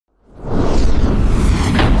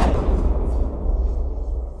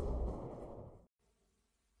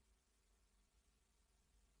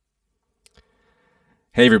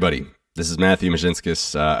Hey everybody, this is Matthew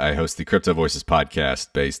Mežinskis. I host the CryptoVoices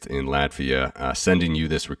podcast based in Latvia, sending you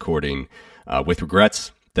this recording with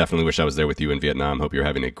regrets. Definitely wish I was there with you in Vietnam. Hope you're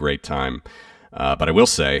having a great time. But I will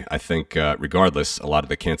say, I think regardless, a lot of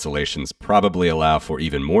the cancellations probably allow for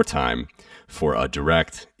even more time for a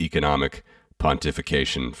direct economic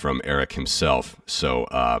pontification from Eric himself. So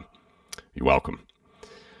you're welcome.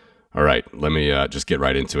 All right, let me just get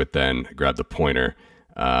right into it then. Grab the pointer.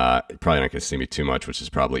 Probably not going to see me too much, which is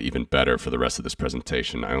probably even better for the rest of this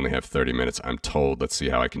presentation. I only have 30 minutes, I'm told. Let's see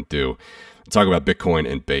how I can do. Talk about Bitcoin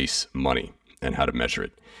and base money and how to measure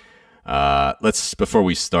it. Before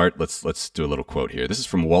we start, let's do a little quote here. This is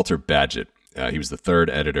from Walter Bagehot. He was the third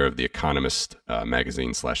editor of The Economist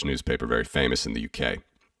magazine / newspaper, very famous in the UK.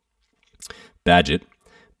 Bagehot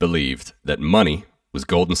believed that money was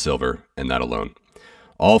gold and silver, and that alone.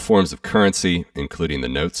 All forms of currency, including the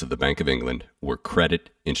notes of the Bank of England, were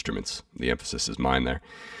credit instruments. The emphasis is mine there.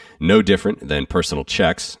 No different than personal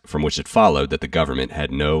checks, from which it followed that the government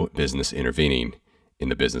had no business intervening in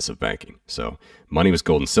the business of banking. So money was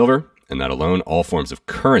gold and silver, and that alone. All forms of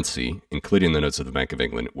currency, including the notes of the Bank of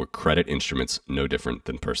England, were credit instruments, no different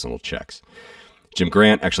than personal checks. Jim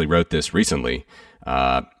Grant actually wrote this recently.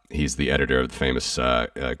 He's the editor of the famous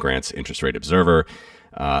Grant's Interest Rate Observer.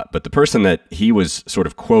 But the person that he was sort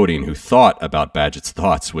of quoting who thought about Bagehot's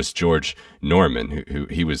thoughts was George Norman,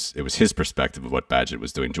 it was his perspective of what Bagehot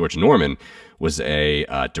was doing. George Norman was a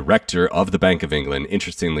director of the Bank of England.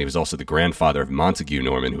 Interestingly, he was also the grandfather of Montague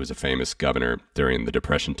Norman, who was a famous governor during the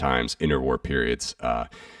Depression times, interwar periods,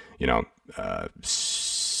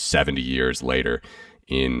 70 years later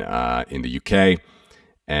in the UK.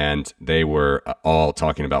 And they were all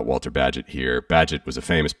talking about Walter Bagehot here. Bagehot was a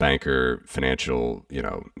famous banker, financial,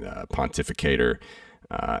 pontificator,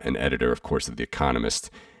 and editor, of course, of The Economist.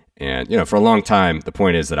 And, for a long time, the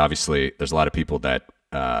point is that obviously there's a lot of people that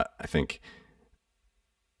I think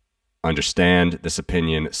understand this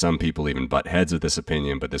opinion. Some people even butt heads with this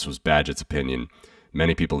opinion, but this was Bagehot's opinion.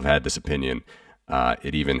 Many people have had this opinion.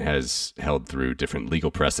 It even has held through different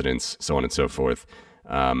legal precedents, so on and so forth.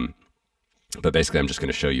 But basically, I'm just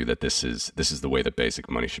going to show you that this is the way that basic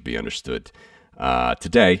money should be understood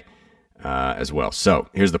today as well. So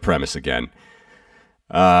here's the premise again,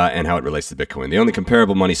 and how it relates to Bitcoin. The only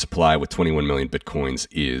comparable money supply with 21 million Bitcoins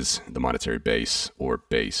is the monetary base, or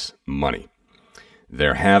base money.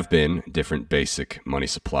 There have been different basic money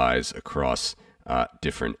supplies across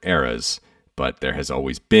different eras, but there has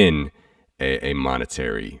always been a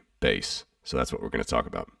monetary base. So that's what we're going to talk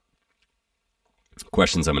about.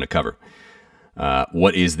 Questions I'm going to cover.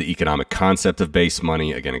 What is the economic concept of base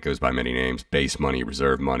money? Again, it goes by many names: base money,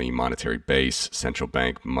 reserve money, monetary base, central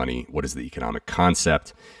bank money. What is the economic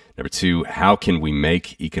concept? Number two, how can we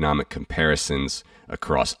make economic comparisons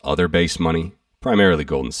across other base money, primarily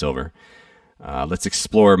gold and silver? Let's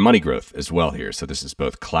explore money growth as well here. So this is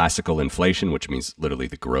both classical inflation, which means literally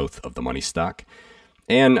the growth of the money stock.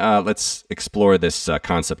 And let's explore this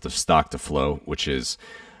concept of stock to flow, which is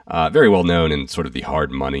very well known in sort of the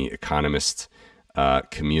hard money economist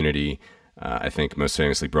community. I think most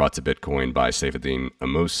famously brought to Bitcoin by Saifedean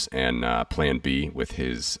Ammous and Plan B with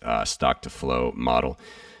his stock to flow model.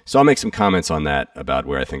 So I'll make some comments on that about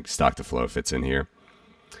where I think stock to flow fits in here.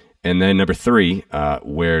 And then number three,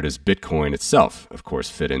 where does Bitcoin itself, of course,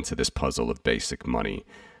 fit into this puzzle of basic money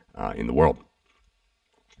in the world?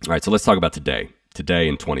 All right, so let's talk about today. Today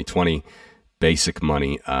in 2020, basic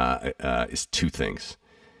money is two things.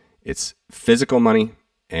 It's physical money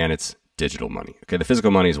and it's digital money. Okay, the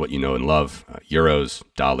physical money is what you know and love: euros,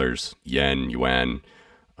 dollars, yen, yuan,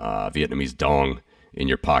 Vietnamese dong in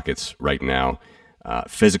your pockets right now,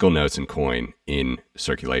 physical notes and coin in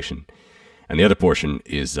circulation. And the other portion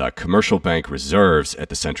is commercial bank reserves at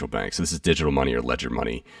the central bank. So this is digital money or ledger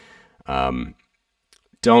money.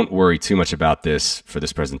 Don't worry too much about this for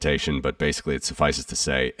this presentation, but basically it suffices to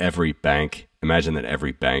say every bank, imagine that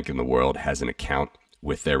every bank in the world has an account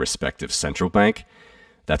with their respective central bank.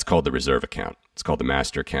 That's called the reserve account. It's called the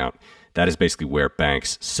master account. That is basically where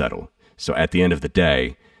banks settle. So at the end of the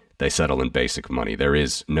day, they settle in basic money. There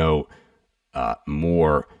is no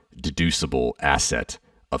more deducible asset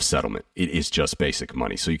of settlement. It is just basic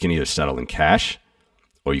money. So you can either settle in cash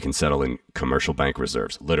or you can settle in commercial bank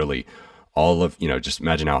reserves. Literally all of, just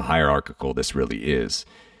imagine how hierarchical this really is.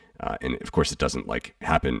 And of course it doesn't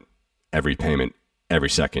happen every payment, every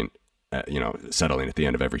second, settling at the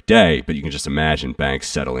end of every day, but you can just imagine banks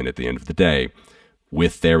settling at the end of the day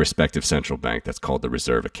with their respective central bank. That's called the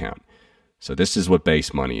reserve account. So this is what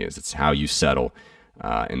base money is. It's how you settle,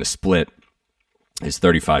 and the split is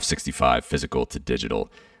 35-65 physical to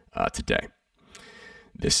digital today.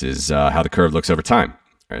 This is how the curve looks over time.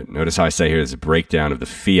 All right, notice how I say here is a breakdown of the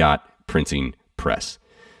fiat printing press.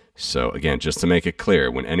 So again, just to make it clear,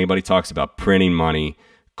 when anybody talks about printing money,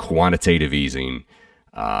 quantitative easing,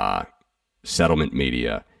 settlement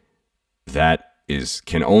media, that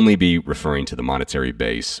can only be referring to the monetary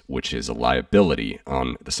base, which is a liability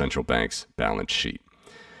on the central bank's balance sheet.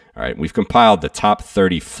 All right, we've compiled the top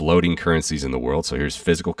 30 floating currencies in the world. So here's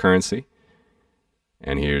physical currency,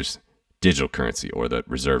 and here's digital currency, or the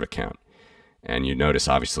reserve account. And you notice,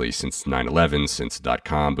 obviously, since 9/11, since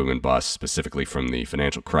dot-com boom and bust, specifically from the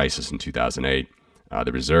financial crisis in 2008,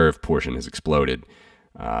 the reserve portion has exploded.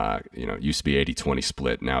 It used to be 80-20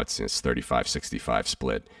 split. Now it's 35-65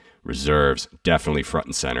 split. Reserves definitely front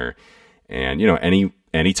and center. And,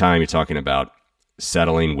 anytime you're talking about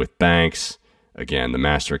settling with banks, again, the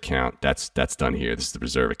master account, that's done here. This is the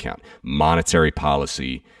reserve account. Monetary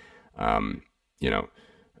policy,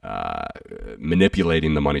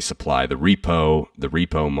 manipulating the money supply, the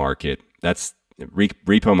repo market.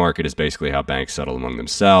 Repo market is basically how banks settle among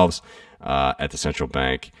themselves at the central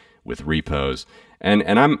bank with repos.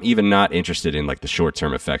 And I'm even not interested in like the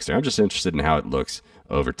short-term effects there. I'm just interested in how it looks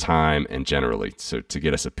over time and generally. So to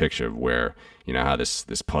get us a picture of where, how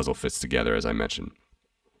this puzzle fits together, as I mentioned.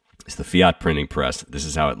 It's the fiat printing press. This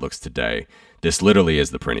is how it looks today. This literally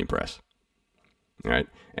is the printing press. All right.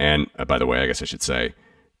 And by the way, I guess I should say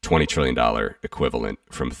 $20 trillion equivalent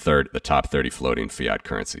from the top 30 floating fiat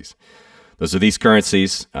currencies. Those are these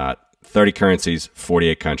currencies, 30 currencies,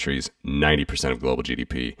 48 countries, 90% of global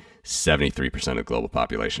GDP, 73% of global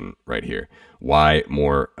population right here. Why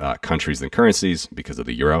more countries than currencies? Because of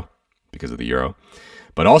the euro.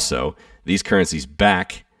 But also, these currencies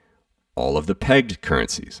back all of the pegged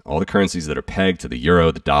currencies, all the currencies that are pegged to the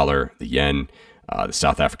euro, the dollar, the yen, the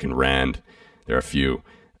South African rand. There are a few.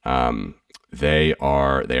 They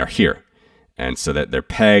are here. And so that they're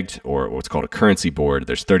pegged, or what's called a currency board.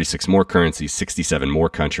 There's 36 more currencies, 67 more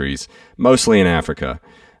countries, mostly in Africa.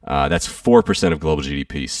 That's 4% of global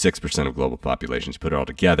GDP, 6% of global populations. Put it all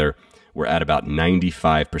together, we're at about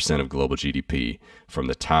 95% of global GDP from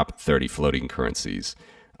the top 30 floating currencies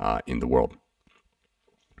in the world.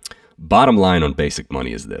 Bottom line on basic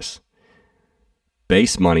money is this.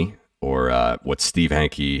 Base money, or what Steve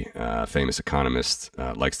Hanke, famous economist,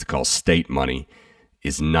 likes to call state money,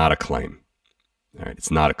 is not a claim. All right,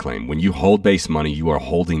 it's not a claim. When you hold base money, you are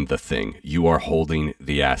holding the thing. You are holding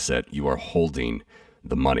the asset. You are holding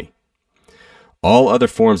the money. All other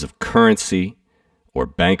forms of currency or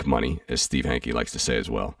bank money, as Steve Hanke likes to say as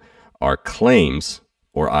well, are claims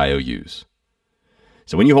or IOUs.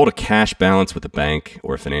 So when you hold a cash balance with a bank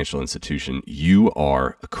or a financial institution, you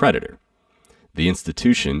are a creditor. The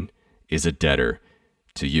institution is a debtor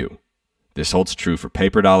to you. This holds true for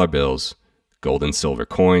paper dollar bills, gold and silver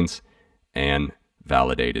coins, and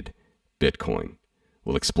validated Bitcoin.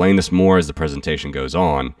 We'll explain this more as the presentation goes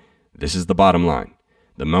on. This is the bottom line.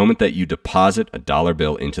 The moment that you deposit a dollar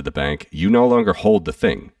bill into the bank, you no longer hold the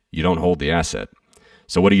thing. You don't hold the asset.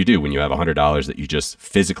 So what do you do when you have $100 that you just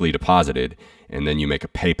physically deposited and then you make a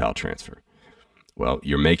PayPal transfer? Well,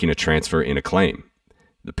 you're making a transfer in a claim.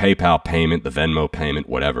 The PayPal payment, the Venmo payment,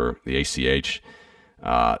 whatever, the ACH,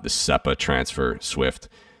 the SEPA transfer, SWIFT,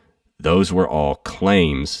 those were all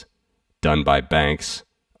claims done by banks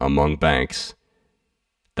among banks.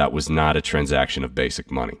 That was not a transaction of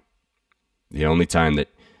basic money. The only time that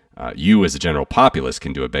you as a general populace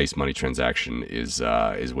can do a base money transaction is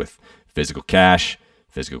with physical cash,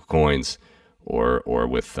 physical coins, or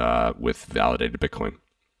with validated Bitcoin.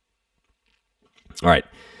 All right,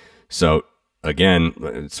 so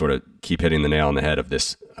again, sort of keep hitting the nail on the head of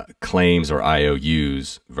this claims or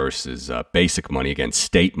IOUs versus basic money. Again,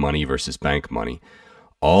 state money versus bank money.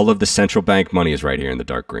 All of the central bank money is right here in the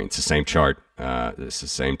dark green. It's the same chart. It's the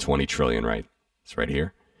same 20 trillion, right? It's right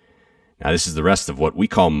here. Now, this is the rest of what we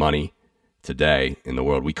call money today in the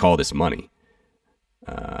world. We call this money.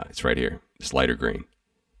 It's right here, this lighter green.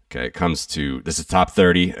 Okay, it comes to, this is top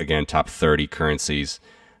 30, again, top 30 currencies,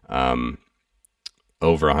 over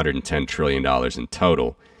 $110 trillion in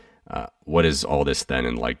total. What is all this then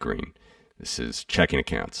in light green? This is checking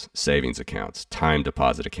accounts, savings accounts, time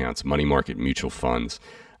deposit accounts, money market mutual funds,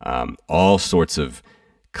 all sorts of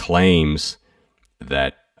claims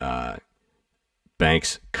that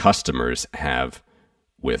banks' customers have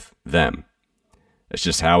with them. It's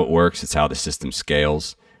just how it works. It's how the system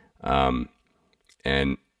scales.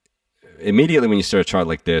 And immediately when you start a chart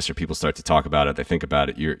like this, or people start to talk about it, they think about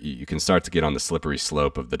it, you can start to get on the slippery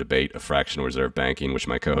slope of the debate of fractional reserve banking, which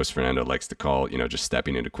my co-host Fernando likes to call, just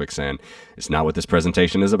stepping into quicksand. It's not what this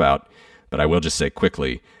presentation is about, but I will just say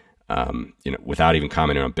quickly, without even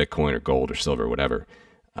commenting on Bitcoin or gold or silver or whatever,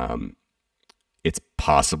 it's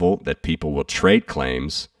possible that people will trade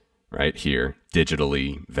claims right here,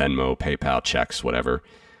 digitally, Venmo, PayPal, checks, whatever.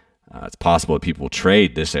 It's possible that people will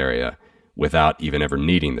trade this area without even ever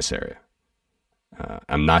needing this area.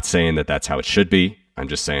 I'm not saying that that's how it should be. I'm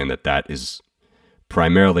just saying that that is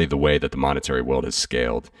primarily the way that the monetary world has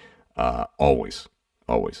scaled, always.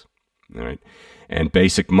 All right. And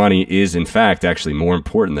basic money is, in fact, actually more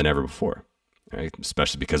important than ever before, right?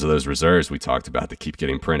 Especially because of those reserves we talked about that keep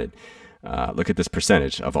getting printed. Look at this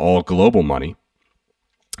percentage of all global money.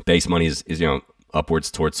 Base money is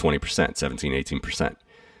upwards towards 20%, 17, 18%.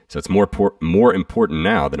 So it's more important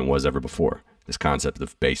now than it was ever before, this concept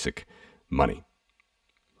of basic money.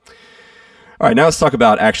 All right, now let's talk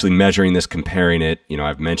about actually measuring this, comparing it.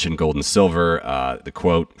 I've mentioned gold and silver. The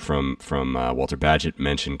quote from Walter Bagehot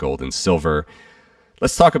mentioned gold and silver.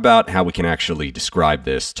 Let's talk about how we can actually describe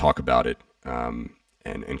this, talk about it,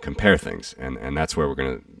 and compare things. And that's where we're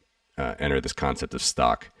going to enter this concept of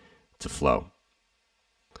stock to flow.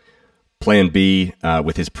 Plan B,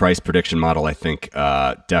 with his price prediction model, I think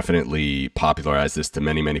definitely popularized this to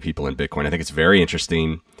many, many people in Bitcoin. I think it's very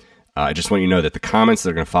interesting. I just want you to know that the comments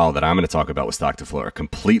that are going to follow that I'm going to talk about with stock to flow are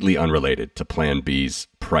completely unrelated to Plan B's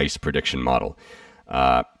price prediction model.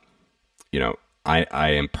 I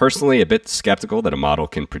am personally a bit skeptical that a model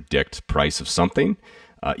can predict price of something.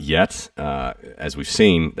 Yet, as we've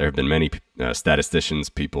seen, there have been many statisticians,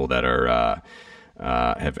 people that are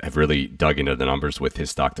have really dug into the numbers with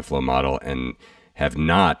his stock to flow model and have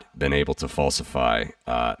not been able to falsify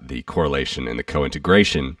the correlation and the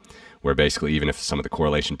co-integration, where basically even if some of the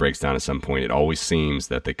correlation breaks down at some point, it always seems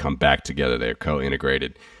that they come back together. They're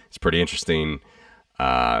co-integrated. It's pretty interesting.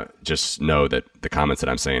 Just know that the comments that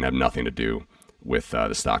I'm saying have nothing to do with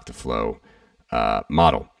the stock to flow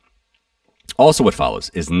model. Also, what follows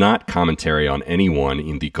is not commentary on anyone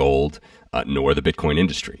in the gold nor the Bitcoin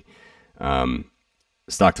industry.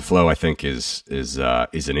 Stock to flow, I think, is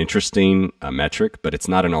an interesting metric, but it's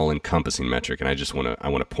not an all-encompassing metric, and I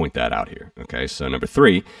want to point that out here. Okay, so number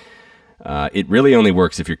 3, it really only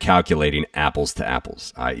works if you're calculating apples to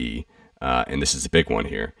apples, i.e., and this is a big one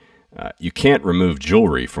here. You can't remove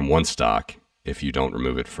jewelry from one stock if you don't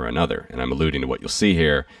remove it for another, and I'm alluding to what you'll see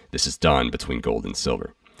here. This is done between gold and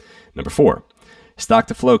silver. Number 4, stock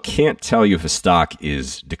to flow can't tell you if a stock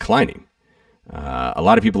is declining. A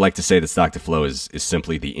lot of people like to say that stock to flow is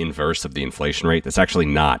simply the inverse of the inflation rate. That's actually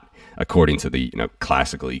not, according to the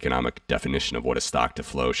classical economic definition of what a stock to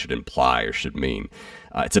flow should imply or should mean.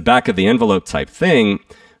 It's a back of the envelope type thing,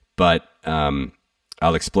 but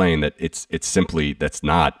I'll explain that it's simply, that's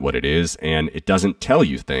not what it is, and it doesn't tell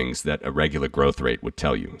you things that a regular growth rate would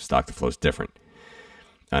tell you. Stock to flow is different.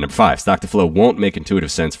 Number 5, stock to flow won't make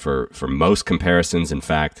intuitive sense for most comparisons. In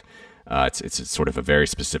fact, it's sort of a very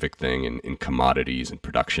specific thing in commodities and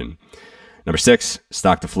production. Number 6,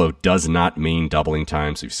 stock to flow does not mean doubling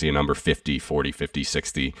time. So you see a number 50, 40, 50,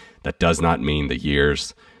 60. That does not mean the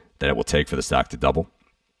years that it will take for the stock to double.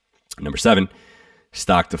 Number 7,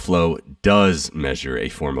 stock to flow does measure a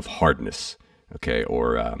form of hardness, okay,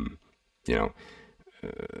 or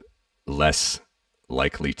less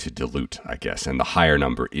likely to dilute, I guess. And the higher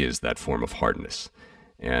number is that form of hardness.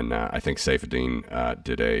 And I think Saifedean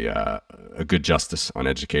did a good justice on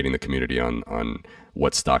educating the community on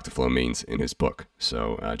what stock to flow means in his book.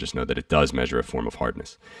 So just know that it does measure a form of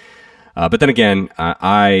hardness. But then again,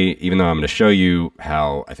 even though I'm going to show you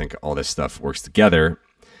how I think all this stuff works together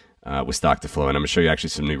with stock to flow, and I'm going to show you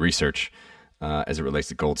actually some new research as it relates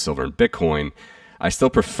to gold, silver, and Bitcoin, I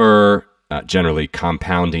still prefer generally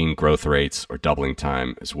compounding growth rates or doubling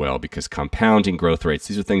time as well, because compounding growth rates,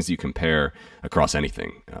 these are things you compare across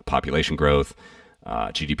anything. Population growth,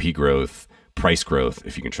 GDP growth, price growth,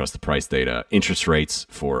 if you can trust the price data, interest rates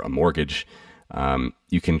for a mortgage.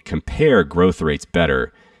 You can compare growth rates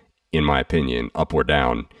better, in my opinion, up or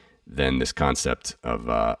down, than this concept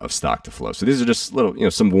of stock to flow. So these are just little,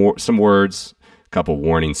 some words, a couple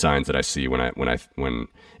warning signs that I see when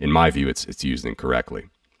in my view it's used incorrectly.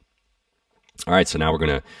 All right, so now we're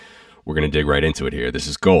gonna dig right into it here. This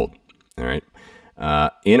is gold. All right,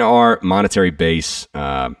 in our monetary base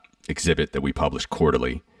exhibit that we publish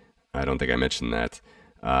quarterly, I don't think I mentioned that.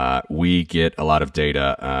 We get a lot of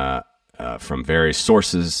data from various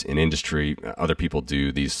sources in industry. Other people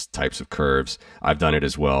do these types of curves. I've done it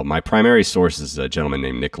as well. My primary source is a gentleman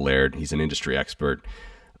named Nick Laird. He's an industry expert,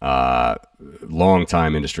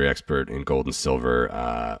 long-time industry expert in gold and silver,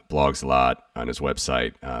 blogs a lot on his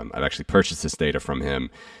website. I've actually purchased this data from him.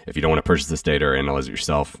 If you don't want to purchase this data or analyze it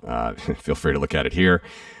yourself, feel free to look at it here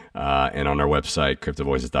and on our website,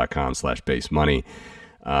 cryptovoices.com/basemoney.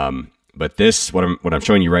 But this, what I'm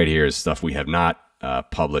showing you right here, is stuff we have not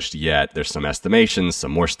published yet. There's some estimations,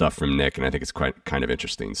 some more stuff from Nick, and I think it's quite kind of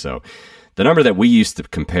interesting. So the number that we used to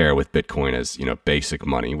compare with Bitcoin as, you know, basic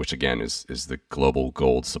money, which again is the global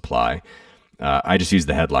gold supply, I just used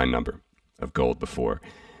the headline number of gold before.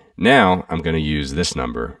 Now I'm going to use this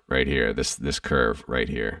number right here, this curve right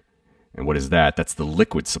here. And what is that? That's the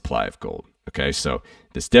liquid supply of gold. Okay, so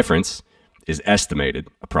this difference is estimated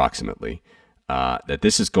approximately that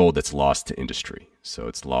this is gold that's lost to industry. So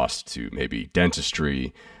it's lost to maybe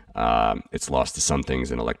dentistry, it's lost to some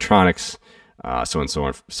things in electronics, so on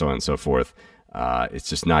and so forth. It's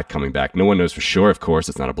just not coming back. No one knows for sure, of course.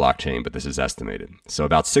 It's not a blockchain, but this is estimated. So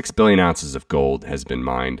about 6 billion ounces of gold has been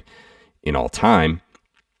mined in all time,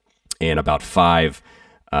 and about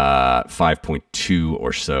 5.2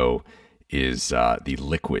 or so is the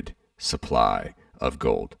liquid supply of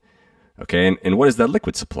gold. Okay, and what does that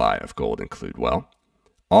liquid supply of gold include? Well,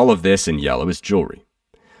 all of this in yellow is jewelry.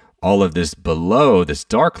 All of this below this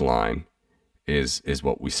dark line is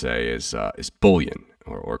what we say is bullion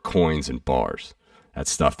or coins and bars.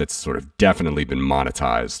 That's stuff that's sort of definitely been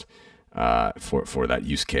monetized for that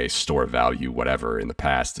use case, store value, whatever in the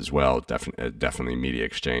past as well. Definitely media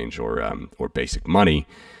exchange or basic money.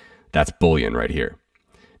 That's bullion right here.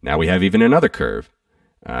 Now we have even another curve.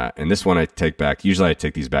 And this one I take back, usually I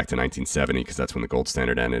take these back to 1970 because that's when the gold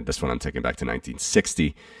standard ended. This one I'm taking back to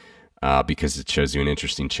 1960 because it shows you an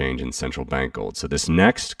interesting change in central bank gold. So this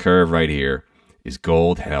next curve right here is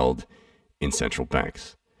gold held in central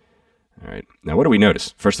banks. All right. Now, what do we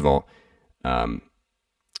notice? First of all,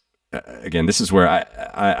 again, this is where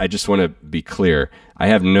I just want to be clear. I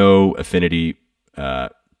have no affinity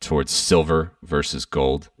towards silver versus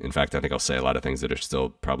gold. In fact, I think I'll say a lot of things that are still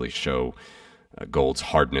probably show gold's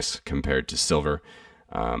hardness compared to silver,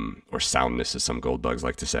 or soundness, as some gold bugs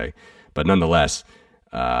like to say. But nonetheless,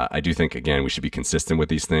 I do think, again, we should be consistent with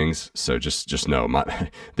these things. So just know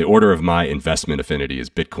the order of my investment affinity is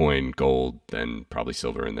Bitcoin, gold, then probably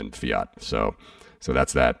silver, and then fiat. So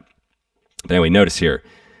that's that. But anyway, notice here,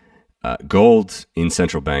 gold in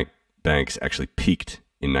central banks actually peaked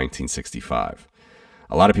in 1965.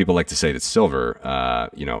 A lot of people like to say that silver,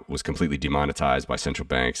 was completely demonetized by central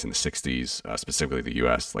banks in the 60s, specifically the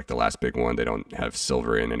U.S., like the last big one. They don't have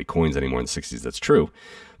silver in any coins anymore in the 60s. That's true.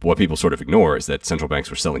 But what people sort of ignore is that central banks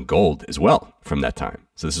were selling gold as well from that time.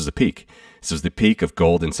 So this is a peak. This is the peak of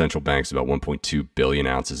gold in central banks, about 1.2 billion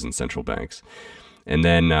ounces in central banks. And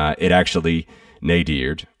then it actually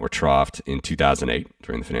nadired or troughed in 2008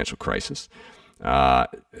 during the financial crisis.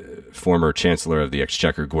 Former Chancellor of the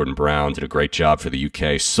Exchequer, Gordon Brown, did a great job for the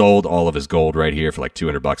UK, sold all of his gold right here for like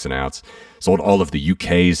 $200 an ounce, sold all of the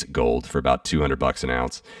UK's gold for about $200 an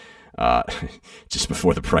ounce, just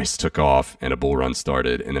before the price took off and a bull run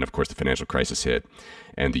started. And then, of course, the financial crisis hit,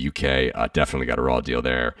 and the UK definitely got a raw deal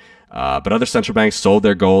there. But other central banks sold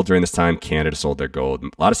their gold during this time. Canada sold their gold. A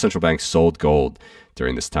lot of central banks sold gold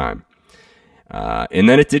during this time. And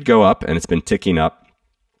then it did go up, and it's been ticking up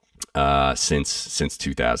since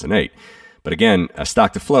 2008. But again,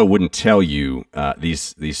 stock to flow wouldn't tell you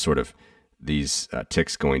these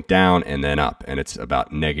ticks going down and then up, and it's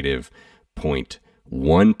about negative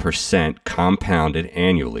 0.1% compounded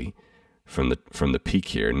annually from the peak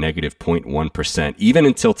here, negative 0.1%, even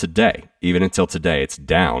until today. Even until today, it's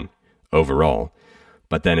down overall,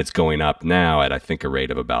 but then it's going up now at, I think, a rate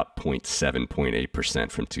of about 0.7,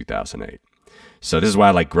 0.8% from 2008. So this is why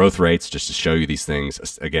I like growth rates, just to show you these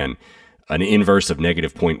things. Again, an inverse of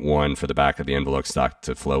negative 0.1 for the back of the envelope stock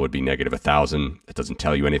to flow would be negative 1,000. It doesn't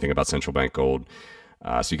tell you anything about central bank gold.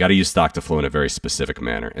 So you got to use stock to flow in a very specific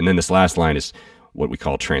manner. And then this last line is what we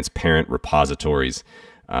call transparent repositories.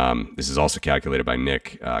 This is also calculated by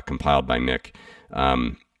Nick, compiled by Nick.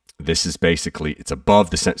 This is basically, it's above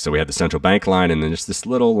the, so we have the central bank line, and then just this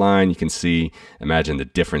little line you can see, imagine the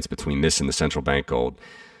difference between this and the central bank gold.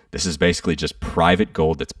 This is basically just private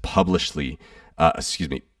gold that's publicly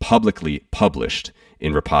published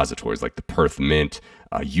in repositories like the Perth Mint,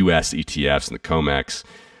 U.S. ETFs, and the COMEX.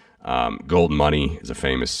 Gold Money is a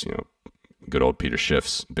famous, good old Peter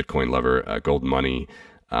Schiff's Bitcoin lover. Gold Money,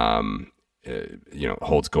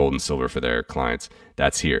 holds gold and silver for their clients.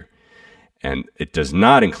 That's here. And it does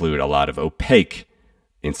not include a lot of opaque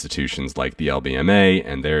institutions like the LBMA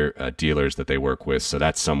and their dealers that they work with. So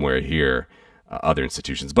that's somewhere here. Other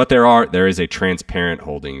institutions, but there is a transparent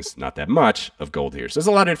holdings, not that much, of gold here. So there's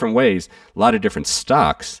a lot of different ways, a lot of different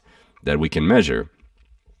stocks that we can measure,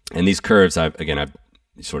 and these curves I've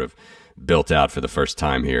sort of built out for the first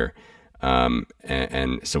time here,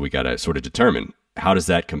 and so we got to sort of determine, how does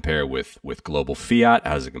that compare with global fiat?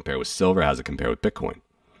 How does it compare with silver? How does it compare with Bitcoin?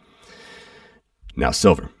 Now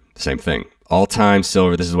silver, same thing. All-time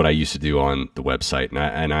silver, this is what I used to do on the website,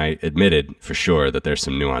 and I admitted for sure that there's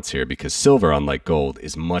some nuance here, because silver, unlike gold,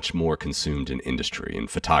 is much more consumed in industry and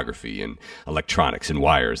photography and electronics and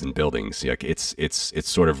wires and buildings. Like it's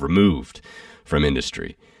sort of removed from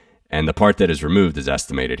industry, and the part that is removed is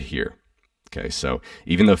estimated here. Okay, so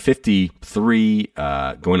even though 53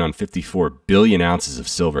 going on 54 billion ounces of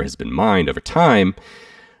silver has been mined over time,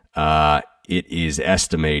 it is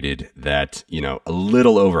estimated that, you know, a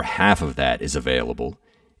little over half of that is available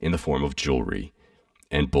in the form of jewelry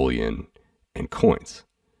and bullion and coins.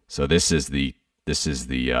 So this is the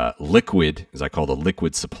liquid, as I call the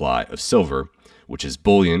liquid supply of silver, which is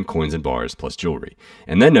bullion, coins and bars plus jewelry.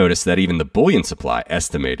 And then notice that even the bullion supply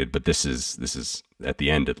estimated, but this is at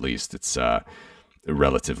the end at least, it's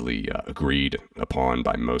relatively agreed upon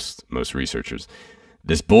by most researchers.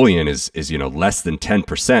 This bullion is you know, less than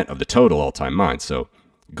 10% of the total all-time mined. So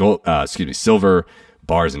gold, silver,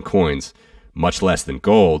 bars, and coins, much less than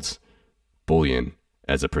gold's bullion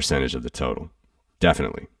as a percentage of the total.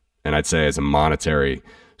 Definitely. And I'd say as a monetary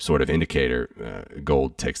sort of indicator,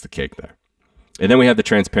 gold takes the cake there. And then we have the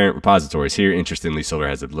transparent repositories. Here, interestingly, silver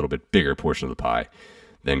has a little bit bigger portion of the pie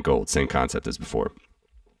than gold. Same concept as before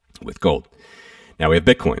with gold. Now we have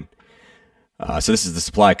Bitcoin. So this is the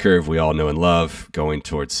supply curve we all know and love, going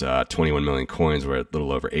towards 21 million coins. We're at a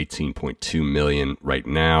little over 18.2 million right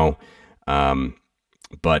now.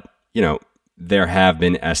 But, you know, there have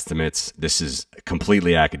been estimates. This is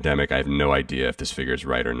completely academic. I have no idea if this figure is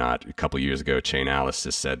right or not. A couple years ago,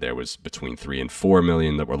 Chainalysis said there was between 3 and 4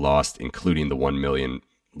 million that were lost, including the 1 million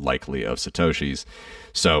likely of Satoshis.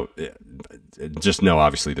 So just know,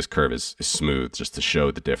 obviously, this curve is smooth, just to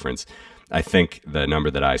show the difference. I think the number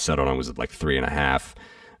that I settled on was like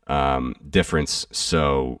 3.5 difference.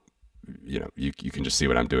 So, you know, you can just see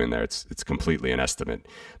what I'm doing there. It's completely an estimate.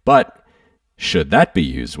 But should that be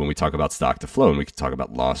used when we talk about stock to flow, and we can talk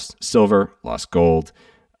about lost silver, lost gold,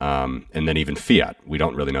 and then even fiat? We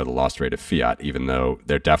don't really know the loss rate of fiat, even though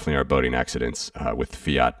there definitely are boating accidents with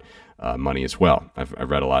fiat money as well. I've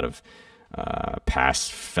read a lot of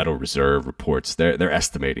past Federal Reserve reports. They're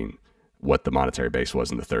estimating what the monetary base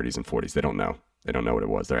was in the 30s and 40s. They don't know. They don't know what it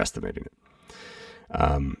was. They're estimating it.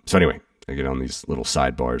 So anyway, I get on these little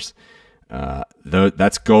sidebars.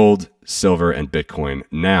 That's gold, silver, and Bitcoin.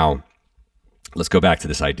 Now, let's go back to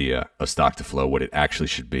this idea of stock to flow, what it actually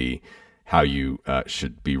should be, how you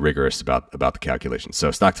should be rigorous about the calculation.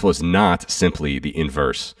 So stock to flow is not simply the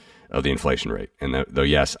inverse of the inflation rate. And though,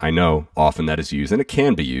 yes, I know often that is used, and it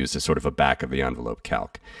can be used as sort of a back of the envelope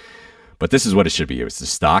calc. But this is what it should be. It's the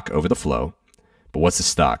stock over the flow. But what's the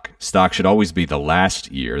stock? Stock should always be the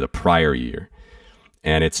last year, the prior year.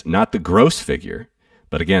 And it's not the gross figure,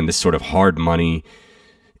 but again, this sort of hard money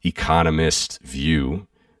economist view,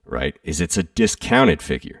 right, is it's a discounted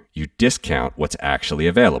figure. You discount what's actually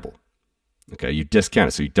available. Okay, you discount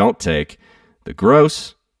it. So you don't take the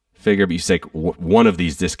gross figure, but you take one of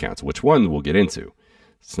these discounts. Which one we'll get into.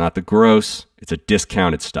 It's not the gross, it's a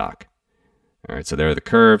discounted stock. All right, so there are the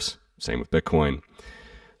curves. Same with Bitcoin.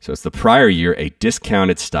 So it's the prior year, a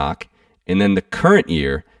discounted stock, and then the current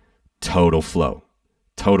year, total flow.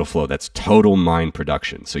 Total flow, that's total mine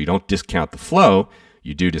production. So you don't discount the flow,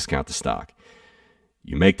 you do discount the stock.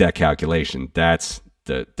 You make that calculation. That's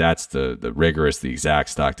the rigorous, the exact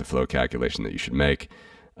stock to flow calculation that you should make.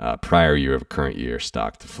 Prior year of a current year,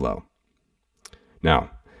 stock to flow. Now,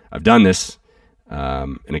 I've done this.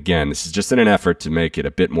 And again, this is just in an effort to make it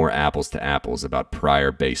a bit more apples to apples about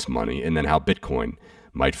prior base money and then how Bitcoin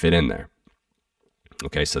might fit in there.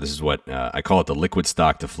 Okay, so this is what I call it the liquid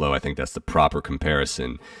stock to flow. I think that's the proper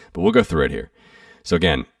comparison, but we'll go through it here. So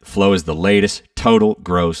again, flow is the latest total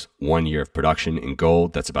gross 1 year of production. In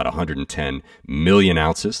gold, that's about 110 million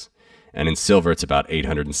ounces. And in silver, it's about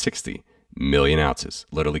 860 million ounces.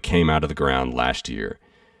 Literally came out of the ground last year.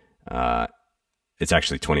 It's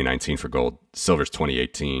actually 2019 for gold. Silver's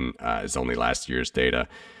 2018 is only last year's data.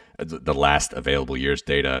 The last available year's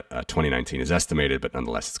data, 2019 is estimated, but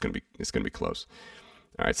nonetheless, it's going to be close.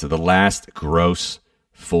 All right, so the last gross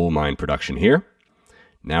full mine production here.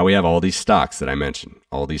 Now we have all these stocks that I mentioned.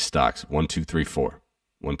 All these stocks. 1, 2, 3, 4.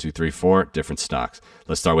 1, 2, 3, 4. Different stocks.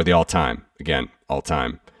 Let's start with the all-time. Again,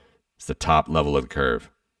 all-time. It's the top level of the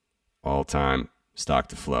curve. All-time stock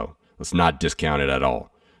to flow. Let's not discount it at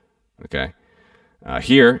all. Okay.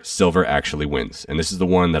 Here, silver actually wins. And this is the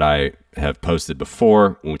one that I have posted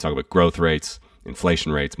before when we talk about growth rates,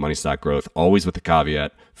 inflation rates, money stock growth, always with the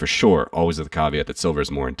caveat, for sure, always with the caveat that silver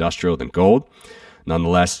is more industrial than gold.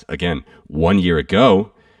 Nonetheless, again, 1 year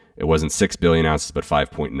ago, it wasn't 6 billion ounces, but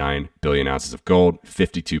 5.9 billion ounces of gold,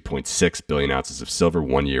 52.6 billion ounces of silver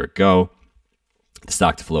 1 year ago. The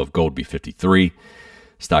stock to flow of gold would be 53.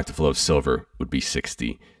 Stock to flow of silver would be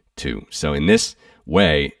 62. So in this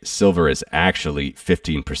way, silver is actually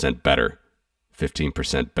 15% better,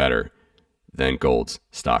 15% better than gold's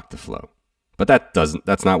stock to flow. But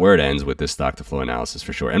that's not where it ends with this stock to flow analysis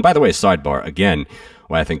for sure. And by the way, sidebar, again,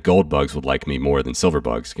 why I think gold bugs would like me more than silver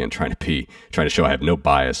bugs. Again, trying to show I have no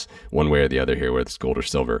bias one way or the other here, whether it's gold or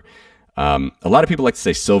silver. A lot of people like to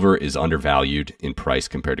say silver is undervalued in price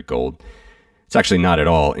compared to gold. It's actually not at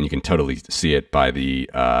all, and you can totally see it by the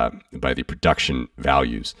production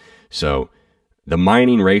values. So the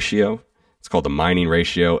mining ratio, it's called the mining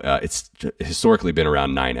ratio. It's historically been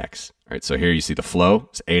around 9x. Right? So here you see the flow,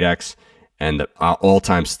 it's 8x, and the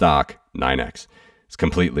all-time stock, 9x. It's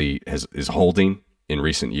completely is holding in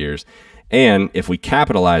recent years. And if we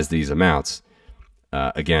capitalize these amounts,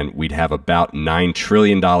 again, we'd have about $9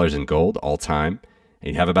 trillion in gold all time, and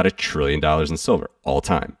you'd have about $1 trillion in silver all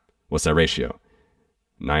time. What's that ratio?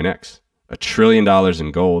 9x. $1 trillion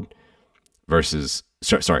in gold versus,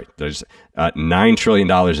 sorry, there's $9 trillion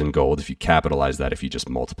in gold if you capitalize that, if you just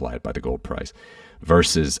multiply it by the gold price,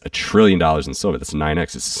 versus $1 trillion in silver. That's 9x.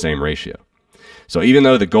 It's the same ratio. So even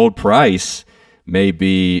though the gold price may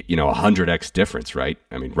be, 100x difference, right?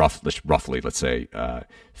 I mean, roughly, let's say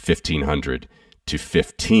 $1,500 to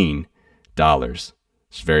 $15.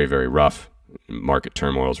 It's very, very rough market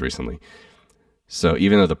turmoils recently. So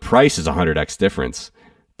even though the price is 100x difference,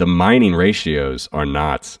 the mining ratios are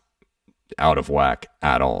not out of whack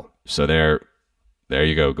at all. So there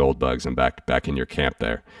you go, gold bugs. I'm back in your camp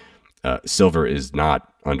there. Silver is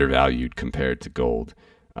not undervalued compared to gold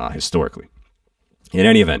historically. In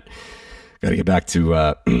any event, got to get back to,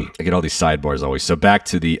 I get all these sidebars always. So back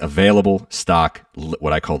to the available stock,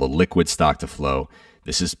 what I call the liquid stock to flow.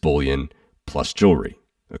 This is bullion plus jewelry.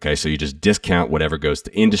 Okay, so you just discount whatever goes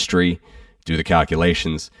to industry, do the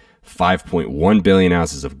calculations. 5.1 billion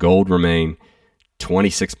ounces of gold remain,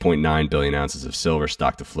 26.9 billion ounces of silver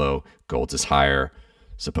stock to flow. Gold's is higher,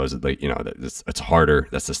 supposedly. It's harder.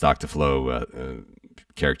 That's the stock to flow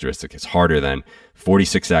characteristic. It's harder than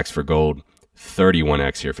 46x for gold,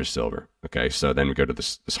 31x here for silver. Okay, so then we go to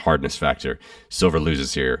this hardness factor. Silver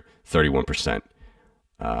loses here 31%,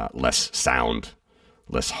 less sound,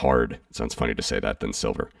 less hard. It sounds funny to say that than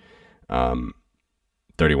silver.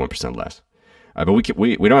 31% less. But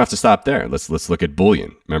we don't have to stop there. Let's look at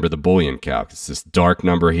bullion. Remember the bullion calc. It's this dark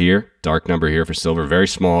number here for silver, very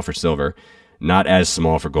small for silver, not as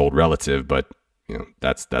small for gold relative, but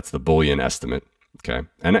that's the bullion estimate. Okay,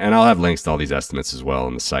 and I'll have links to all these estimates as well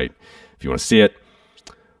on the site if you want to see it.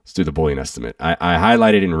 Let's do the bullion estimate. I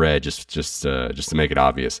highlighted in red just to make it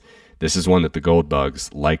obvious. This is one that the gold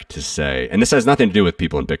bugs like to say, and this has nothing to do with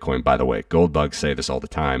people in Bitcoin, by the way. Gold bugs say this all the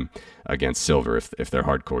time against silver if they're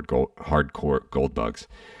hardcore gold bugs.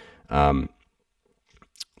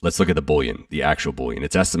 Let's look at the bullion, the actual bullion.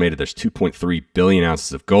 It's estimated there's 2.3 billion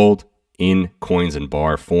ounces of gold in coins and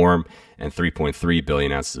bar form, and 3.3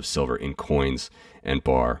 billion ounces of silver in coins and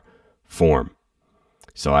bar form.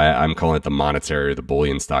 So I'm calling it the monetary or the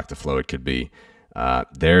bullion stock to flow. It could be.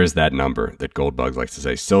 There's that number that gold bugs likes to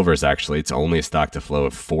say. Silver is actually, it's only a stock to flow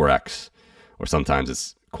of 4x, or sometimes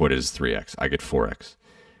it's quoted as 3x. I get 4x.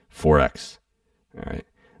 4x. All right.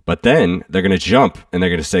 But then they're going to jump and they're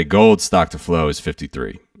going to say gold stock to flow is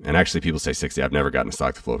 53. And actually people say 60. I've never gotten a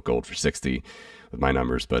stock to flow of gold for 60 with my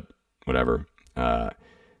numbers, but whatever.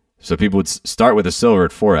 So people would start with a silver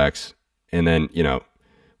at 4x and then,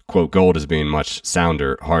 quote gold as being much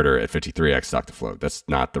sounder, harder at 53x stock to flow. That's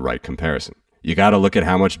not the right comparison. You got to look at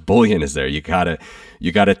how much bullion is there. You got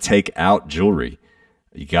to take out jewelry.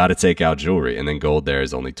 You got to take out jewelry, and then gold there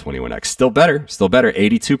is only 21x. Still better,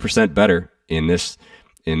 82% better in this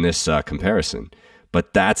comparison.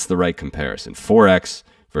 But that's the right comparison. 4x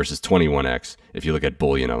versus 21x if you look at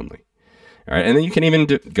bullion only. All right, and then you can even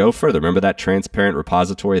go further. Remember that transparent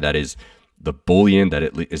repository? That is the bullion that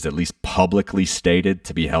is at least publicly stated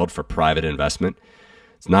to be held for private investment.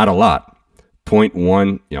 It's not a lot.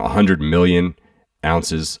 0.1, 100 million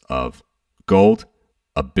ounces of gold,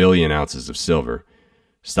 1 billion ounces of silver.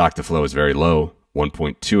 Stock to flow is very low,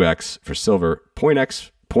 1.2x for silver,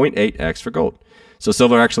 0.8x for gold. So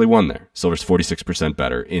silver actually won there. Silver's 46%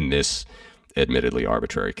 better in this admittedly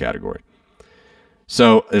arbitrary category.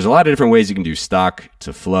 So there's a lot of different ways you can do stock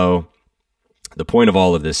to flow. The point of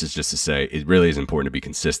all of this is just to say it really is important to be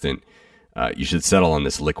consistent. You should settle on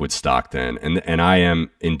this liquid stock then. And I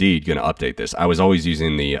am indeed going to update this. I was always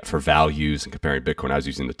using for values and comparing Bitcoin, I was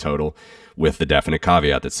using the total with the definite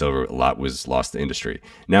caveat that silver a lot was lost to industry.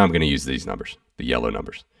 Now I'm going to use these numbers, the yellow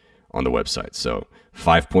numbers on the website. So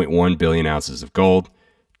 5.1 billion ounces of gold,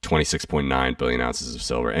 26.9 billion ounces of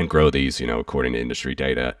silver, and grow these, according to industry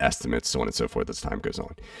data, estimates, so on and so forth as time goes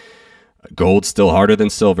on. Gold's still harder than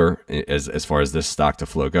silver as far as this stock to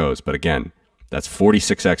flow goes. But again, that's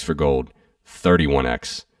 46x for gold,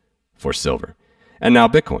 31x for silver. And now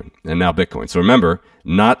Bitcoin. So remember,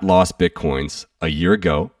 not lost Bitcoins a year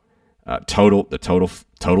ago. The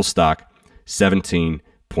total stock,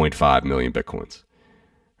 17.5 million Bitcoins.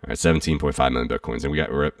 All right, 17.5 million Bitcoins. And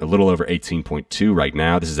we're a little over 18.2 right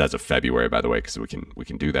now. This is as of February, by the way, because we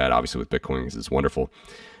can do that, obviously, with Bitcoin, because it's wonderful.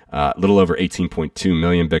 A little over 18.2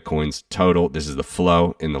 million Bitcoins total. This is the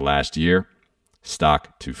flow in the last year.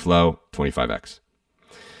 Stock to flow, 25x.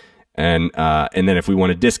 And then if we want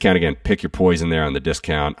to discount, again, pick your poison there on the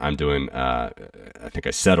discount. I'm doing, I think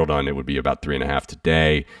I settled on it would be about 3.5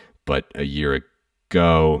 today. But a year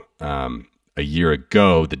ago,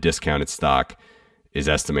 the discounted stock is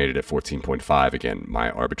estimated at 14.5. Again, my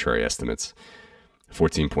arbitrary estimates.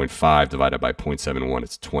 14.5 divided by 0.71,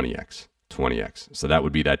 it's 20x. 20x. So that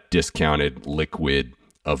would be that discounted, liquid,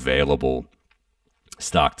 available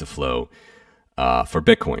stock to flow for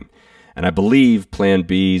Bitcoin. And I believe Plan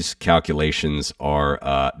B's calculations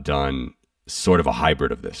are done sort of a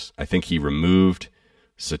hybrid of this. I think he removed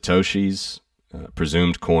Satoshi's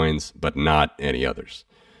presumed coins, but not any others.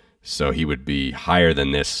 So he would be higher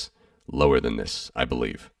than this, lower than this, I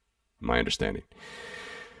believe, my understanding.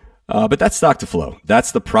 But that's stock to flow.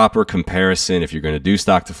 That's the proper comparison if you're going to do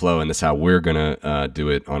stock to flow, and that's how we're going to do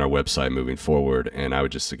it on our website moving forward. And I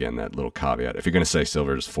would just, again, that little caveat. If you're going to say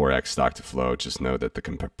silver is 4x stock to flow, just know that the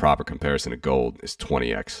proper comparison to gold is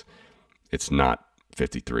 20x. It's not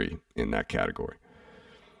 53 in that category.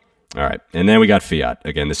 All right, and then we got fiat.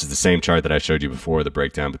 Again, this is the same chart that I showed you before, the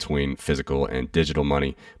breakdown between physical and digital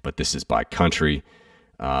money, but this is by country.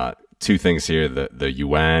 Two things here. The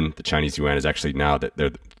yuan, the Chinese yuan, is actually now that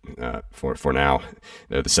they're for now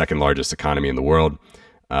they're the second largest economy in the world,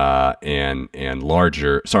 and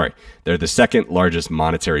larger. Sorry, they're the second largest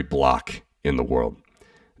monetary block in the world.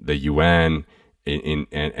 The yuan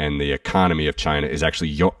and the economy of China is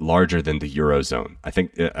actually larger than the Eurozone. I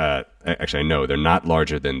think actually, no, they're not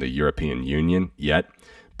larger than the European Union yet,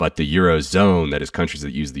 but the Eurozone, that is countries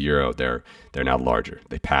that use the euro, they're now larger.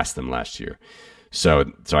 They passed them last year. So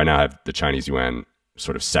I now have the Chinese yuan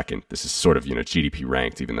sort of second. This is sort of, GDP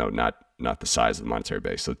ranked, even though not the size of the monetary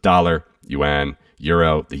base. So dollar, yuan,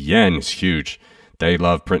 euro, the yen is huge. They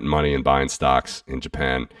love printing money and buying stocks in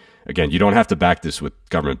Japan. Again, you don't have to back this with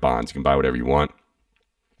government bonds. You can buy whatever you want,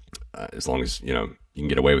 as long as, you can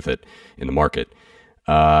get away with it in the market.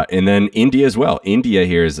 And then India as well. India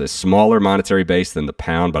here is a smaller monetary base than the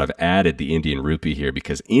pound, but I've added the Indian rupee here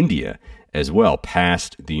because India as well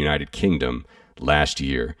passed the United Kingdom last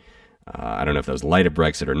year. I don't know if that was light of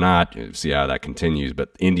Brexit or not. We'll see how that continues, but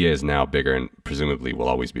India is now bigger and presumably will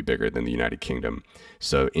always be bigger than the United Kingdom.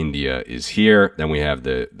 So India is here. Then we have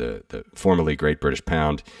the formerly Great British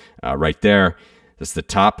Pound right there. That's the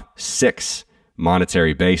top 6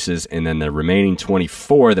 monetary bases, and then the remaining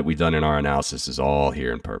 24 that we've done in our analysis is all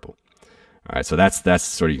here in purple. All right, so that's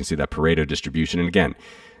sort of, you can see that Pareto distribution. And again,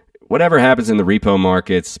 whatever happens in the repo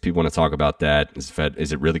markets, people want to talk about that.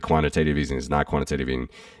 Is it really quantitative easing? Is it not quantitative easing?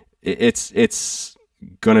 It's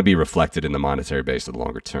going to be reflected in the monetary base of the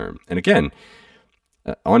longer term. And again,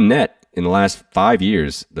 on net, in the last 5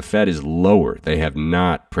 years, the Fed is lower. They have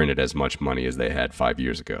not printed as much money as they had 5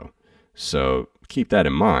 years ago. So keep that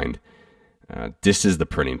in mind. This is the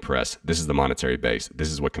printing press. This is the monetary base.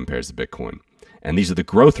 This is what compares to Bitcoin. And these are the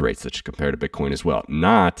growth rates that should compare to Bitcoin as well. I'm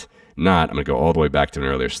going to go all the way back to an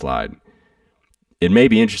earlier slide. It may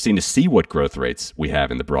be interesting to see what growth rates we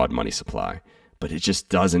have in the broad money supply, but it just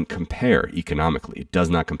doesn't compare economically. It does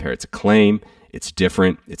not compare. It's a claim. It's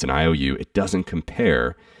different. It's an IOU. It doesn't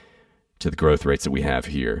compare to the growth rates that we have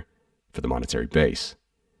here for the monetary base.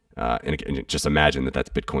 And just imagine that that's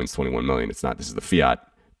Bitcoin's 21 million. It's not. This is the fiat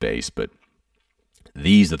base, but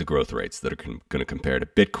these are the growth rates that are going to compare to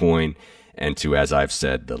Bitcoin and to, as I've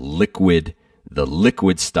said, the liquid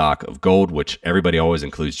stock of gold, which everybody always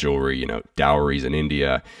includes jewelry, dowries in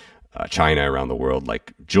India, China, around the world.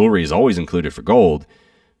 Like, jewelry is always included for gold,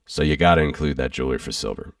 so you got to include that jewelry for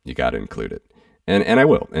silver. You got to include it, and I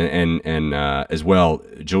will. And as well,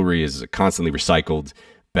 jewelry is constantly recycled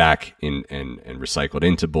back in and recycled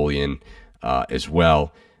into bullion as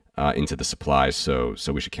well, into the supplies. So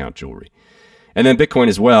we should count jewelry. And then Bitcoin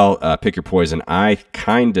as well, pick your poison. I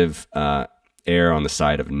kind of err on the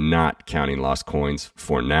side of not counting lost coins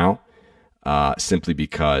for now, simply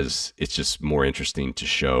because it's just more interesting to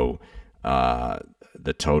show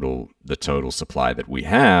the total supply that we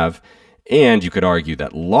have. And you could argue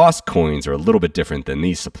that lost coins are a little bit different than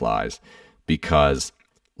these supplies, because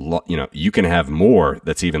you can have more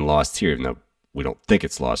that's even lost here, even though we don't think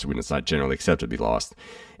it's lost, or it's not generally accepted to be lost.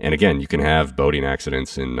 And again, you can have boating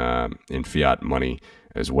accidents in fiat money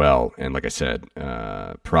as well. And like I said,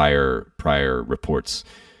 prior reports,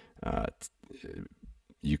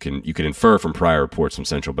 you can infer from prior reports from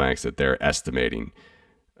central banks that they're estimating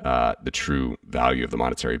the true value of the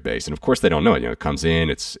monetary base. And of course, they don't know it. It comes in,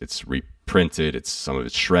 it's reprinted, some of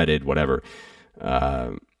it's shredded, whatever.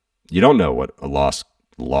 You don't know what a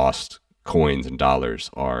lost coins and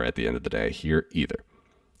dollars are at the end of the day here either.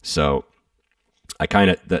 So I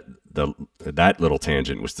kind of that little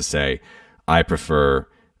tangent was to say I prefer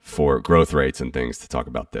for growth rates and things to talk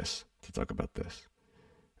about this. The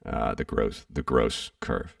gross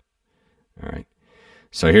curve. All right.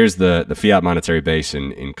 So here's the fiat monetary base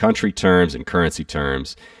in country terms and currency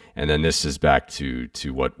terms. And then this is back to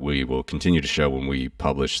what we will continue to show when we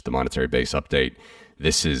publish the monetary base update.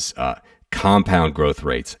 This is compound growth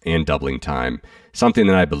rates and doubling time, something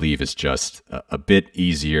that I believe is just a bit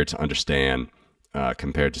easier to understand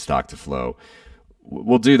compared to stock to flow.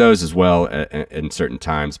 We'll do those as well in certain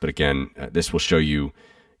times, but again, this will show you,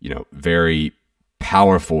 very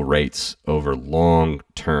powerful rates over long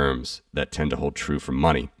terms that tend to hold true for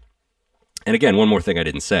money. And again, one more thing I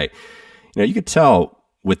didn't say, you could tell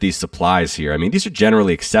with these supplies here. I mean, these are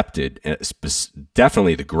generally accepted.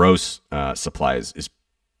 Definitely the gross supply is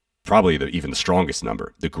probably even the strongest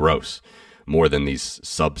number, the gross, more than these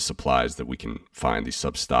sub supplies that we can find, these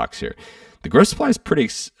sub stocks here. The gross supply is pretty,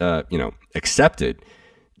 accepted.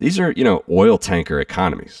 These are, oil tanker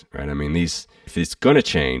economies, right? I mean, if it's going to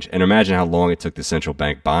change, and imagine how long it took the central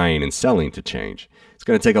bank buying and selling to change. It's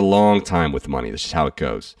going to take a long time with money. This is how it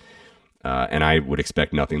goes. And I would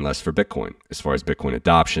expect nothing less for Bitcoin, as far as Bitcoin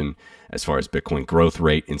adoption, as far as Bitcoin growth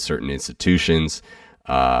rate in certain institutions,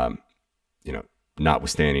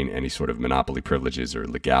 notwithstanding any sort of monopoly privileges or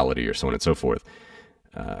legality or so on and so forth.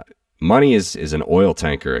 Money is an oil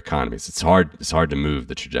tanker economy. It's hard to move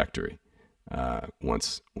the trajectory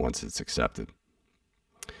once it's accepted.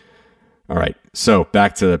 All right, so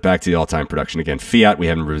back to the all-time production again. Fiat, we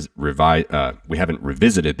haven't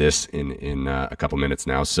revisited this in a couple minutes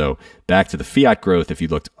now. So back to the fiat growth. If you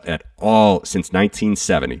looked at all since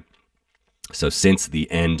 1970, so since the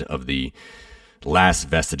end of the last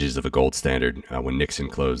vestiges of a gold standard, when Nixon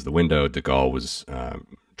closed the window, de Gaulle was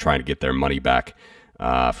trying to get their money back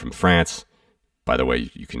from France. By the way,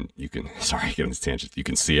 you can sorry, get on this tangent. You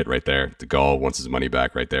can see it right there. De Gaulle wants his money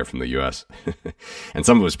back right there from the U.S. And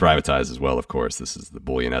some of it was privatized as well, of course. This is the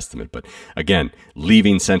bullion estimate. But again,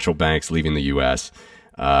 leaving central banks, leaving the U.S.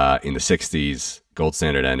 In the 60s, gold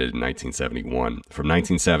standard ended in 1971. From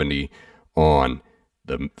 1970 on,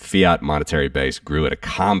 the fiat monetary base grew at a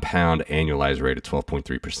compound annualized rate of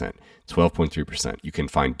 12.3%. 12.3%. You can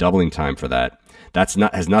find doubling time for that.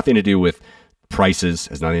 Has nothing to do with prices,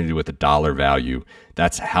 has nothing to do with the dollar value.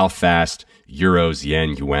 That's how fast euros,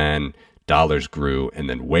 yen, yuan, dollars grew, and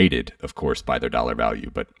then weighted, of course, by their dollar value.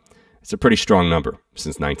 But it's a pretty strong number.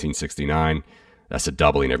 Since 1969, that's a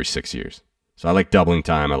doubling every 6 years. So I like doubling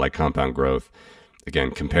time. I like compound growth.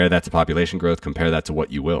 Again, compare that to population growth. Compare that to what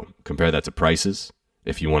you will. Compare that to prices,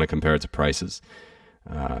 if you want to compare it to prices.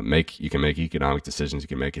 You can make economic decisions. You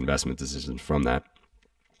can make investment decisions from that.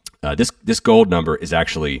 This gold number is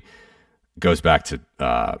actually goes back to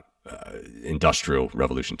industrial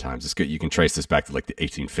revolution times. You can trace this back to like the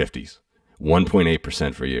 1850s.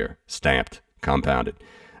 1.8% per year, stamped, compounded.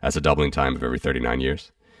 That's a doubling time of every 39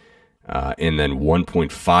 years. And then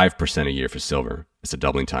 1.5% a year for silver. It's a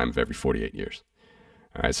doubling time of every 48 years.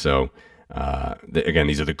 All right, so again,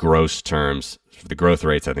 these are the gross terms. For the growth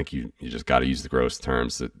rates, I think you just got to use the gross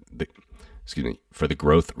terms. For the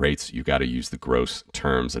growth rates, you got to use the gross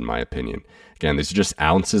terms, in my opinion. Again, these are just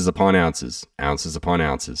ounces upon ounces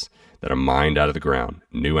that are mined out of the ground,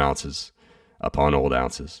 new ounces upon old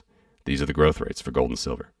ounces. These are the growth rates for gold and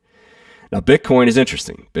silver. Now, Bitcoin is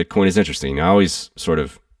interesting. I always sort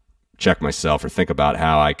of check myself or think about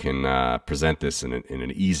how I can present this in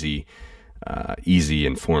an easy,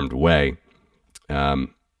 informed way.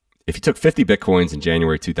 If you took 50 Bitcoins in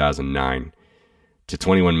January 2009 to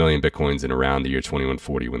 21 million Bitcoins in around the year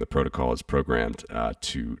 2140, when the protocol is programmed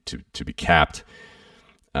to be capped.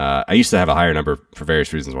 I used to have a higher number for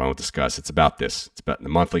various reasons I won't discuss. It's about this. It's about the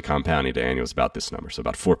monthly compounding to annual is about this number, so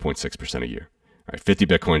about 4.6% a year. All right, 50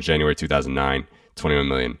 Bitcoins January 2009, 21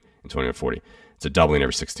 million in 2140. It's a doubling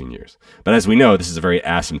every 16 years. But as we know, this is a very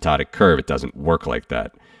asymptotic curve. It doesn't work like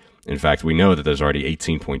that. In fact, we know that there's already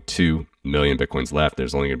 18.2 million Bitcoins left.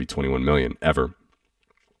 There's only going to be 21 million ever.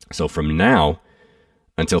 So from now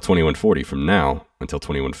until 2140,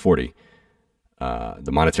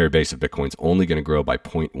 The monetary base of Bitcoin is only going to grow by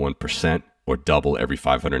 0.1% or double every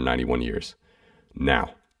 591 years.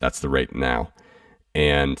 Now, that's the rate now.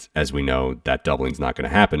 And as we know, that doubling is not going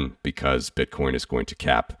to happen because Bitcoin is going to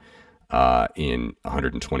cap in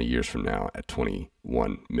 120 years from now at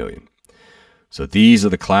 21 million. So these are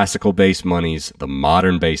the classical base monies, the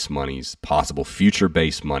modern base monies, possible future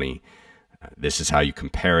base money. This is how you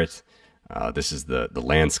compare it. This is the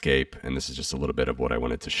landscape, and this is just a little bit of what I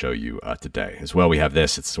wanted to show you today. As well, we have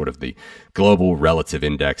this. It's sort of the global relative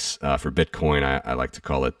index for Bitcoin. I like to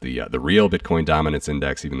call it the real Bitcoin dominance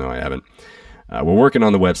index, even though I haven't. We're working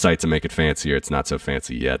on the website to make it fancier. It's not so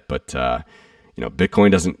fancy yet, but you know,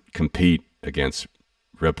 Bitcoin doesn't compete against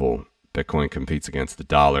Ripple. Bitcoin competes against the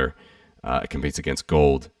dollar. It competes against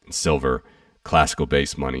gold and silver, classical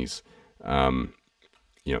base monies. You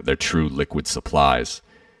know, they're true liquid supplies.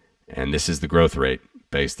 And this is the growth rate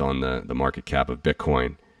based on the market cap of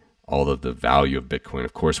Bitcoin, all of the value of Bitcoin.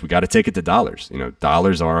 Of course, we got to take it to dollars. You know,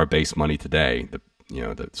 dollars are our base money today. You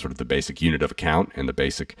know, the sort of the basic unit of account and the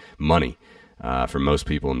basic money for most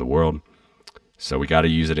people in the world. So we got to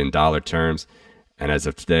use it in dollar terms. And as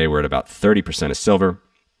of today, we're at about 30% of silver,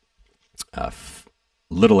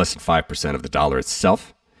 little less than 5% of the dollar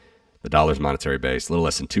itself, the dollar's monetary base, a little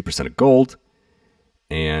less than 2% of gold,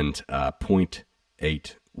 and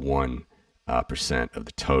 0.81% of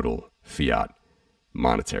the total fiat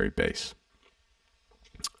monetary base.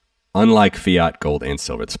 Unlike fiat, gold, and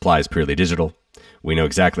silver, the supply is purely digital. We know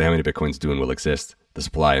exactly how many Bitcoins do and will exist. The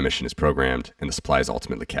supply emission is programmed, and the supply is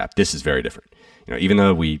ultimately capped. This is very different. You know, even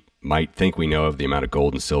though we might think we know of the amount of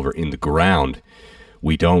gold and silver in the ground,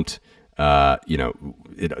 we don't. You know,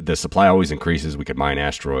 the supply always increases. We could mine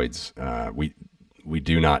asteroids. We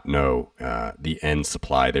do not know the end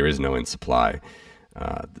supply. There is no end supply.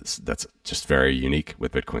 That's just very unique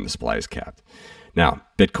with Bitcoin. The supply is capped. Now,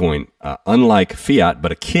 Bitcoin, unlike fiat,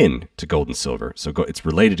 but akin to gold and silver, so it's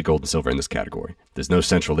related to gold and silver in this category. There's no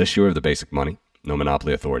central issuer of the basic money, no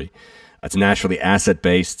monopoly authority. It's naturally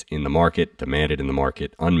asset-based in the market, demanded in the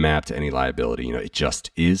market, unmapped to any liability. You know, it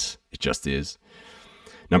just is. It just is.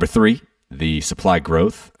 Number three, the supply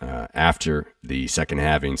growth after the second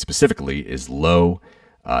halving specifically is low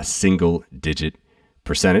single-digit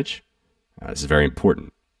percentage. This is very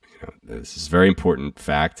important. You know, this is a very important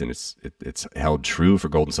fact, and it's held true for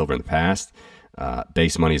gold and silver in the past.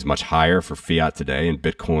 Base money is much higher for fiat today, and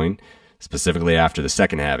Bitcoin, specifically after the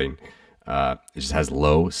second halving, it just has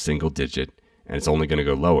low single-digit, and it's only going to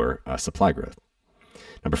go lower supply growth.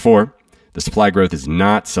 Number four, the supply growth is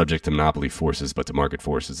not subject to monopoly forces, but to market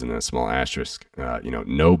forces, and a small asterisk. You know,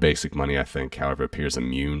 no basic money, I think, however, appears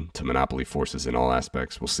immune to monopoly forces in all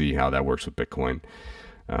aspects. We'll see how that works with Bitcoin.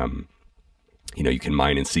 You know, you can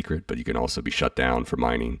mine in secret, but you can also be shut down for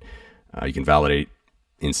mining. You can validate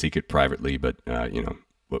in secret privately, but you know,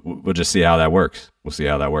 we'll just see how that works. We'll see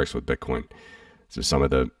how that works with Bitcoin. So some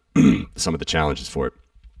of the some of the challenges for it.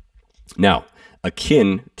 Now,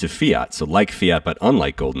 akin to fiat, so like fiat, but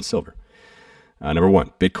unlike gold and silver. Number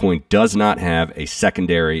one, Bitcoin does not have a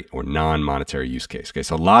secondary or non-monetary use case. Okay,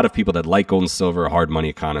 so a lot of people that like gold and silver, hard money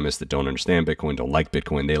economists that don't understand Bitcoin, don't like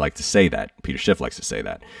Bitcoin, they like to say that. Peter Schiff likes to say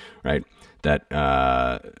that, right? That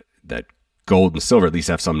that gold and silver at least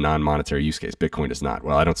have some non-monetary use case. Bitcoin does not.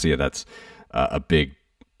 Well, I don't see that's a big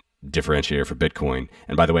differentiator for Bitcoin.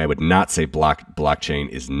 And by the way, I would not say blockchain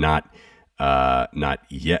is not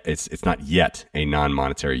yet. It's not yet a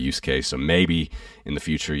non-monetary use case. So maybe in the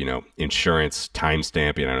future, you know, insurance,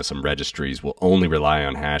 timestamping, I know some registries will only rely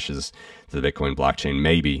on hashes to the Bitcoin blockchain.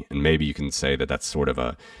 Maybe, and maybe you can say that that's sort of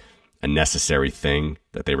a necessary thing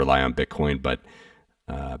that they rely on Bitcoin, but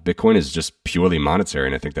Bitcoin is just purely monetary,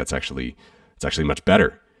 and I think it's actually much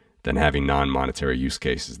better than having non-monetary use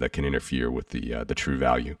cases that can interfere with the true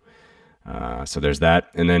value. So there's that.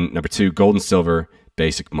 And then number two, gold and silver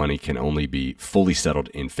basic money can only be fully settled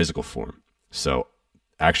in physical form. So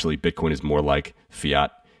actually, Bitcoin is more like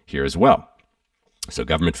fiat here as well. So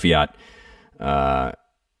government fiat,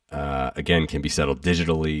 again, can be settled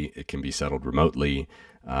digitally. It can be settled remotely.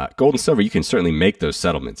 Gold and silver, you can certainly make those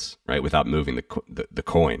settlements, right, without moving the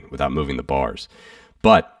coin, without moving the bars.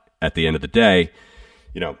 But at the end of the day,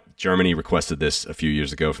 you know, Germany requested this a few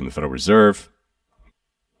years ago from the Federal Reserve.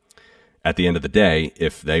 At the end of the day,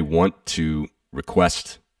 if they want to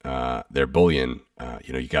request their bullion,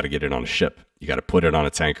 you know, you got to get it on a ship. You got to put it on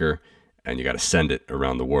a tanker, and you got to send it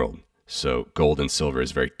around the world. So gold and silver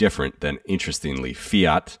is very different than, interestingly,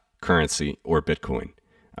 fiat currency or Bitcoin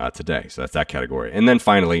today. So that's that category. And then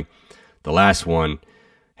finally, the last one,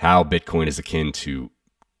 how Bitcoin is akin to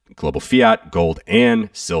global fiat, gold, and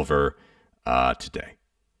silver today.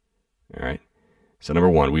 All right. So number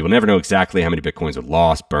one, we will never know exactly how many Bitcoins are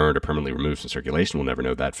lost, burned, or permanently removed from circulation. We'll never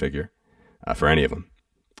know that figure for any of them,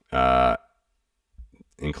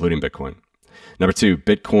 including Bitcoin. Number two,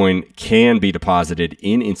 Bitcoin can be deposited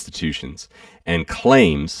in institutions, and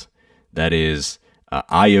claims, that is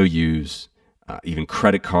IOUs, even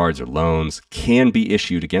credit cards or loans, can be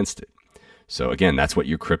issued against it. So again, that's what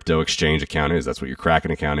your crypto exchange account is. That's what your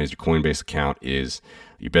Kraken account is. Your Coinbase account is.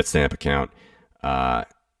 Your Bitstamp account.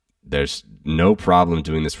 There's no problem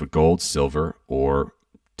doing this for gold, silver, or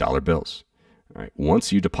dollar bills. All right.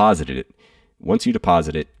 Once you deposit it,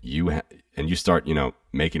 and you start,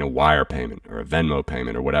 making a wire payment or a Venmo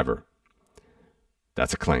payment or whatever,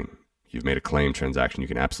 that's a claim. You've made a claim transaction. You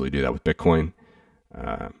can absolutely do that with Bitcoin.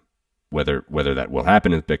 Whether that will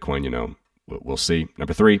happen with Bitcoin, we'll see.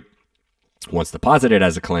 Number three, once deposited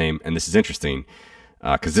as a claim, and this is interesting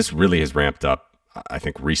because this really has ramped up, I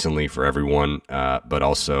think, recently for everyone, but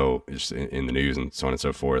also just in the news and so on and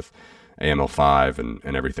so forth, AML5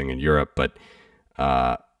 and everything in Europe. But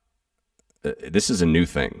this is a new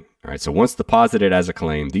thing. All right. So once deposited as a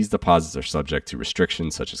claim, these deposits are subject to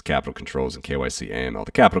restrictions such as capital controls and KYC AML.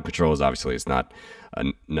 The capital controls, obviously, is not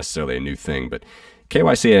necessarily a new thing, but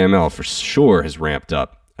KYC AML for sure has ramped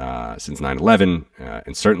up since 9/11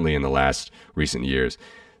 and certainly in the last recent years.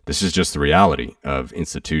 This is just the reality of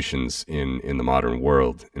institutions in the modern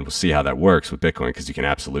world. And we'll see how that works with Bitcoin, because you can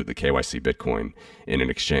absolutely KYC Bitcoin in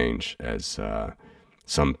an exchange, as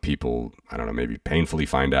some people, I don't know, maybe painfully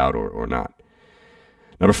find out or not.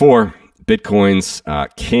 Number four, Bitcoins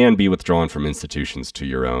can be withdrawn from institutions to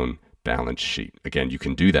your own balance sheet. Again, you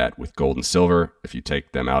can do that with gold and silver. If you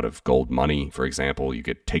take them out of gold money, for example, you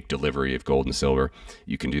could take delivery of gold and silver.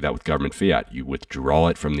 You can do that with government fiat. You withdraw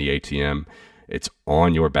it from the ATM. It's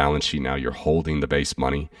on your balance sheet now. You're holding the base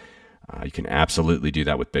money. You can absolutely do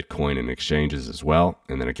that with Bitcoin and exchanges as well.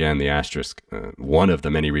 And then again, the asterisk, one of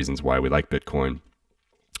the many reasons why we like Bitcoin.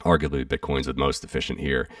 Arguably, Bitcoin's the most efficient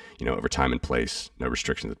here, over time and place, no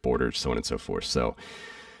restrictions at borders, so on and so forth. So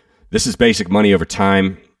this is basic money over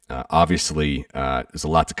time. Obviously, there's a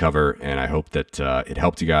lot to cover, and I hope that it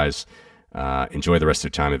helped you guys. Enjoy the rest of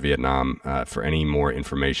your time in Vietnam. For any more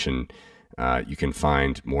information, you can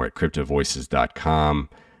find more at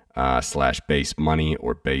CryptoVoices.com/base money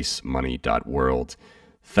or basemoney.world.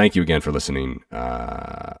 Thank you again for listening.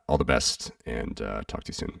 All the best, and talk to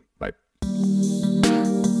you soon. Bye.